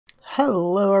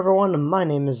Hello everyone, my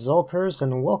name is zulkirs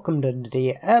and welcome to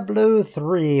Diablo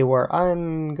 3, where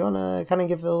I'm gonna kind of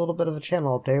give a little bit of a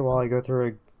channel update while I go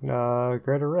through a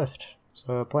greater rift.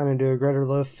 So I plan to do a greater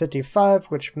rift 55,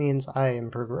 which means I am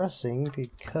progressing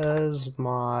because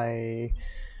my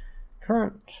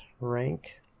current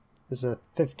rank is a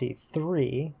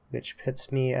 53, which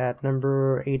puts me at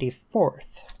number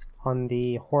 84th on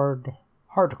the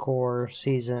hardcore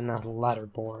season ladder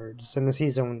boards. And the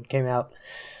season came out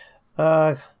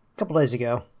a couple days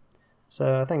ago,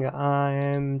 so I think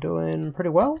I'm doing pretty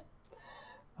well.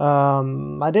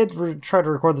 I did try to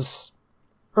record this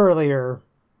earlier,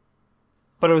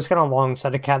 but it was kind of long, so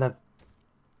I kind of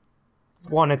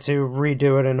wanted to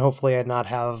redo it, and hopefully I'd not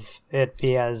have it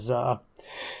be as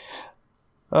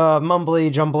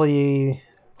mumbly, jumbly,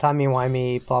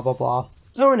 timey-wimey, blah blah blah.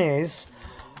 So anyways,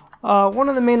 one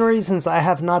of the main reasons I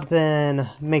have not been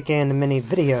making many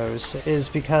videos is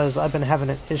because I've been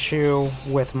having an issue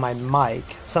with my mic.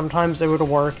 Sometimes it would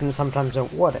work and sometimes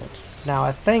it wouldn't. Now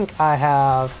I think I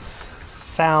have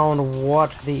found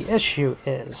what the issue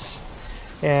is,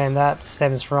 and that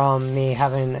stems from me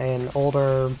having an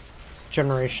older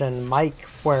generation mic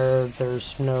where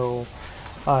there's no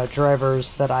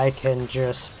drivers that I can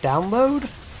just download.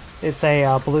 It's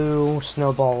a Blue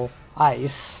Snowball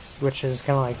Ice, which is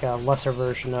kind of like a lesser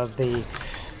version of the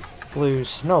Blue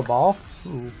Snowball.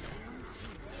 Ooh.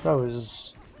 That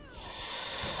was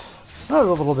a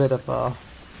little bit of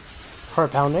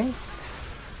heart pounding.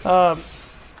 And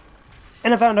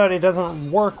I found out it doesn't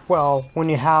work well when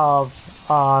you have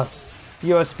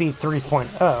USB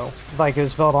 3.0, like it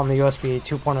was built on the USB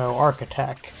 2.0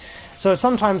 architect. So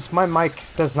sometimes my mic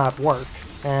does not work,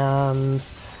 and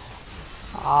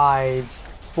I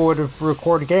would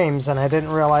record games and I didn't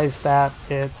realize that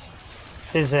it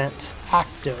isn't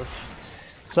active.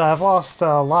 So I've lost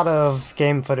a lot of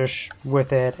game footage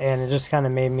with it, and it just kind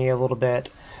of made me a little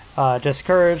bit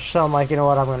discouraged. So I'm like, you know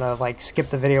what, I'm gonna like skip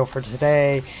the video for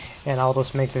today and I'll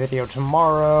just make the video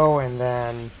tomorrow. And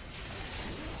then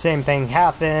same thing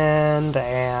happened,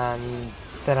 and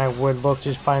then I would look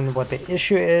to find what the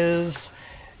issue is,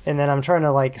 and then I'm trying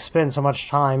to like spend so much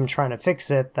time trying to fix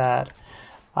it that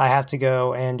I have to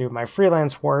go and do my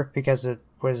freelance work because it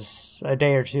was a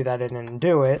day or two that I didn't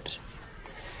do it.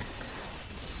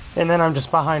 And then I'm just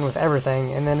behind with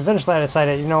everything. And then eventually I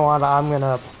decided, you know what, I'm going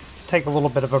to take a little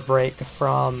bit of a break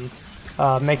from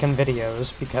making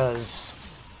videos because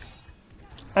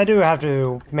I do have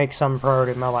to make some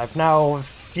priority in my life. Now,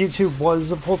 if YouTube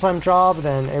was a full-time job,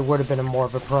 then it would have been more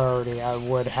of a priority. I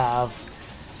would have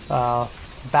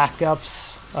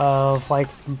backups of like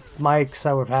mics.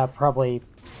 I would have probably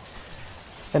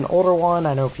an older one.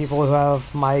 I know people who have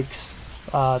mics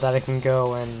that I can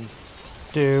go and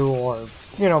do, or,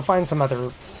 you know, find some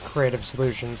other creative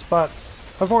solutions. But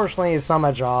unfortunately, it's not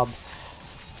my job,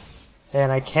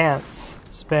 and I can't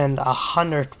spend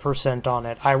 100% on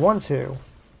it. I want to,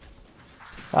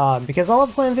 because I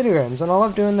love playing video games, and I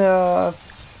love doing I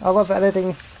love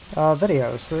editing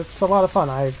videos. It's a lot of fun.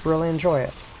 I really enjoy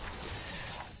it.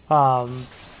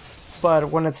 But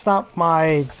when it's not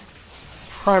my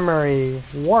primary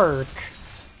work,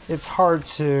 it's hard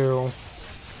to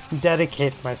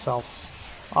dedicate myself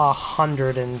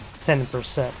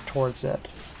 110% towards it.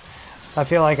 I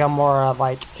feel like I'm more at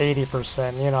like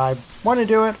 80%. You know, I want to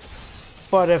do it,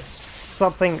 but if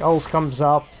something else comes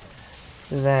up,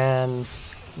 then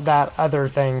that other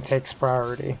thing takes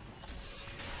priority.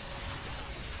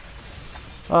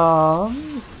 So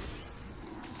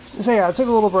yeah, I took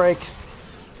a little break.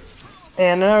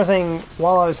 And another thing,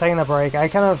 while I was taking a break, I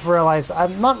kind of realized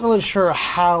I'm not really sure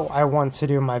how I want to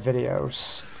do my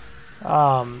videos.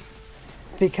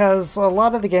 Because a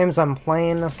lot of the games I'm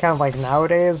playing, kind of like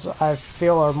nowadays, I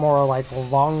feel are more like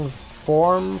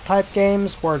long-form type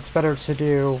games, where it's better to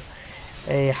do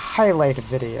a highlight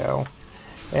video,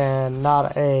 and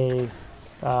not a,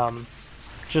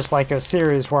 just like a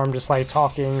series where I'm just like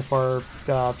talking for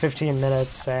 15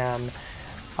 minutes and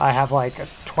I have like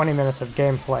 20 minutes of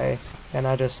gameplay, and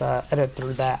I just edit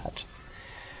through that.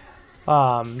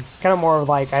 Kind of more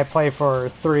like I play for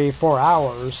 3-4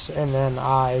 hours, and then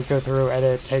I go through,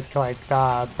 edit, take like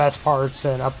best parts,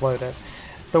 and upload it.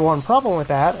 The one problem with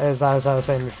that is, as I was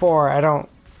saying before, I don't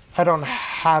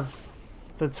have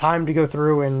the time to go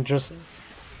through and just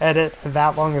edit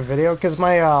that long a video, because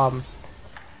my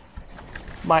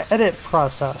my edit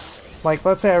process, like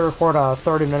let's say I record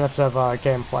 30 minutes of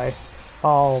gameplay,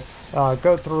 I'll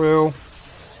go through,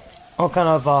 I'll kind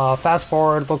of fast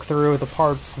forward, look through the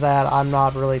parts that I'm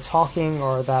not really talking,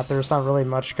 or that there's not really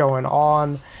much going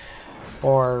on,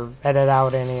 or edit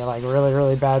out any like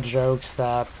really bad jokes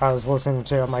that I was listening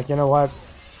to. I'm like, you know what,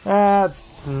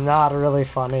 That's not really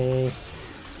funny.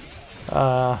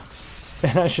 And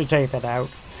I should take that out.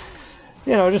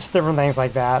 You know, just different things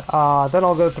like that. Then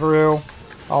I'll go through,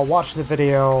 I'll watch the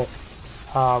video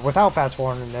without fast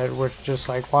forwarding it, with just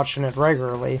like watching it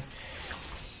regularly,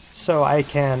 so I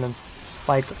can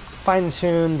like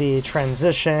fine-tune the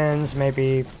transitions,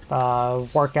 maybe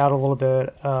work out a little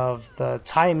bit of the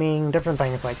timing, different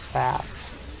things like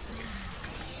that,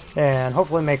 and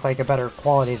hopefully make like a better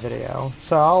quality video.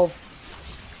 So I'll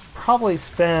probably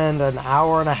spend an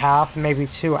hour and a half, maybe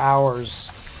 2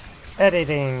 hours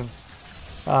editing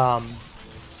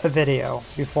a video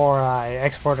before I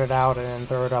export it out and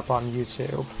throw it up on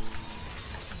YouTube.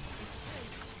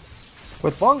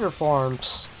 With longer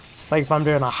forms, like if I'm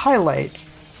doing a highlight,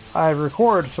 I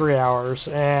record 3 hours,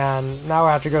 and now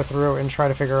I have to go through and try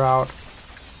to figure out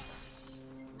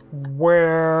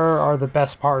where are the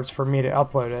best parts for me to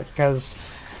upload it, because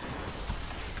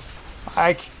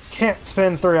I can't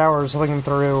spend 3 hours looking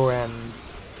through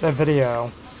a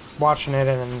video, watching it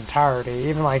in entirety.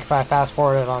 Even like if I fast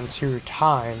forward it on 2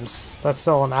 times, that's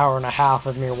still an hour and a half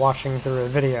of me watching through a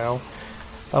video,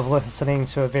 of listening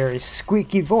to a very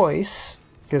squeaky voice,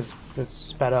 because it's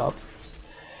sped up,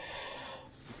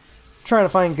 trying to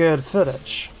find good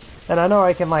footage. And I know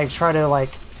I can like try to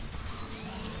like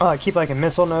keep like a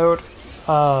mental note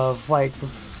of like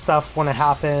stuff when it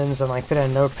happens and like put it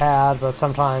in a notepad, but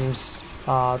sometimes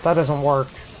that doesn't work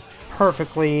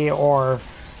perfectly, or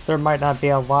there might not be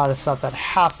a lot of stuff that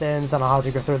happens, and I'll have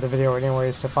to go through the video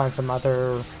anyways to find some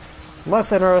other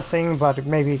less interesting but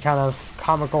maybe kind of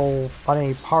comical,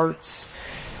 funny parts.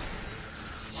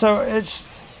 So it's,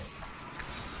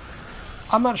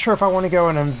 I'm not sure if I want to go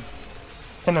and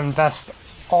invest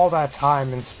all that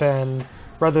time and spend,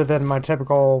 rather than my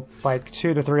typical like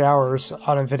 2 to 3 hours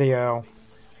on a video,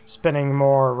 spending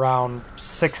more around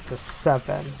 6 to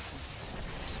 7.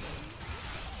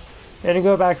 And to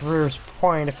go back to Rupert's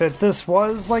point, if this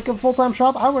was like a full-time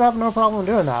job, I would have no problem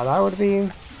doing that. I would be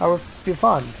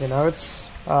fun. You know, it's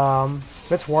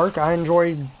work. I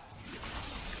enjoy,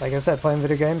 like I said, playing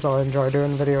video games. I'll enjoy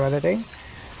doing video editing.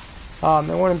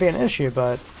 It wouldn't be an issue,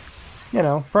 but you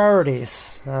know,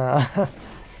 priorities.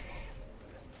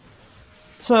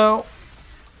 So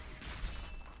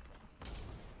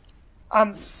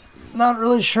I'm not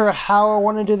really sure how I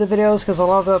want to do the videos, because a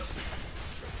lot of the,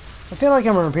 I feel like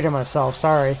I'm repeating myself,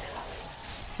 sorry.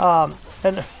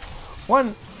 And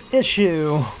one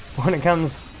issue when it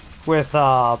comes with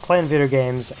playing video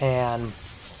games and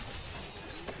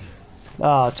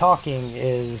talking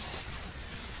is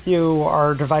you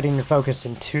are dividing your focus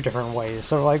in 2 different ways.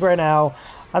 So like right now,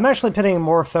 I'm actually putting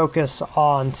more focus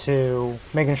onto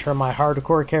making sure my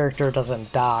hardcore character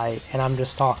doesn't die and I'm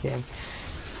just talking.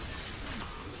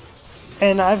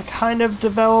 And I've kind of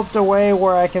developed a way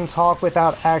where I can talk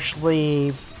without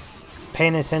actually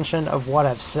paying attention of what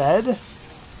I've said,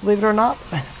 believe it or not.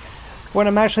 When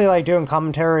I'm actually like doing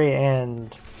commentary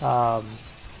and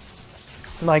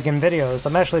like in videos,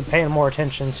 I'm actually paying more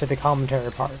attention to the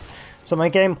commentary part. So my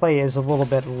gameplay is a little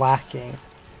bit lacking.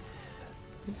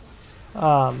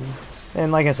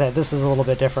 And like I said, this is a little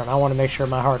bit different. I want to make sure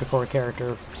my hardcore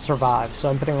character survives, so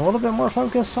I'm putting a little bit more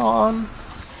focus on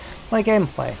my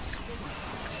gameplay.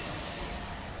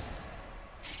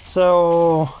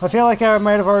 So I feel like I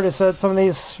might have already said some of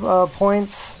these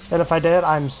points, and if I did,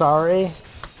 I'm sorry.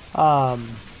 I'm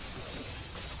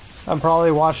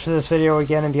probably watching this video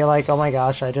again and be like, oh my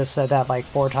gosh, I just said that like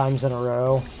 4 times in a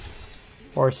row.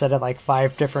 Or said it like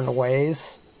 5 different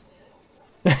ways.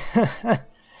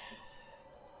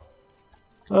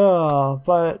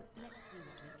 But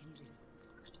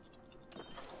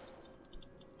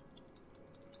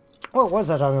what was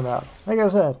I talking about? Like I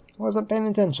said, wasn't paying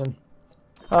attention.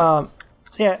 So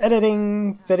yeah,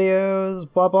 editing videos,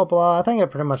 blah blah blah. I think I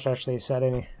pretty much actually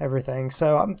said everything.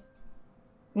 So I'm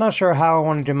not sure how I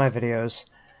want to do my videos.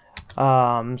 So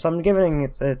I'm giving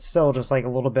it's still just like a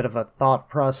little bit of a thought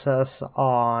process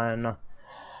on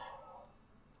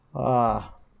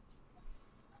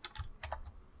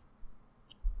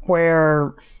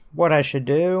what I should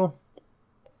do.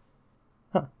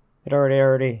 Huh, it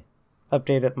already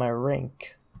updated my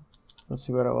rank. Let's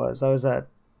see what it was. I was at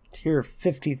tier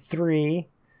 53,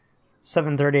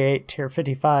 738, tier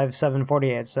 55,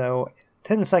 748, so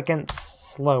 10 seconds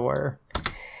slower.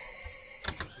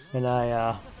 And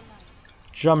I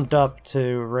jumped up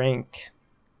to rank,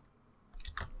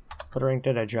 what rank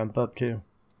did I jump up to?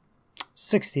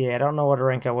 68. I don't know what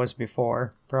rank I was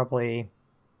before. Probably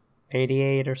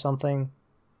 88 or something.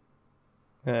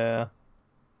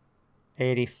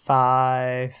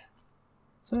 85.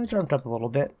 So I jumped up a little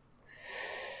bit.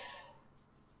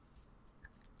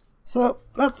 So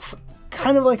that's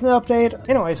kind of like the update.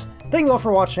 Anyways, thank you all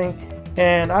for watching,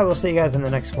 and I will see you guys in the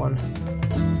next one.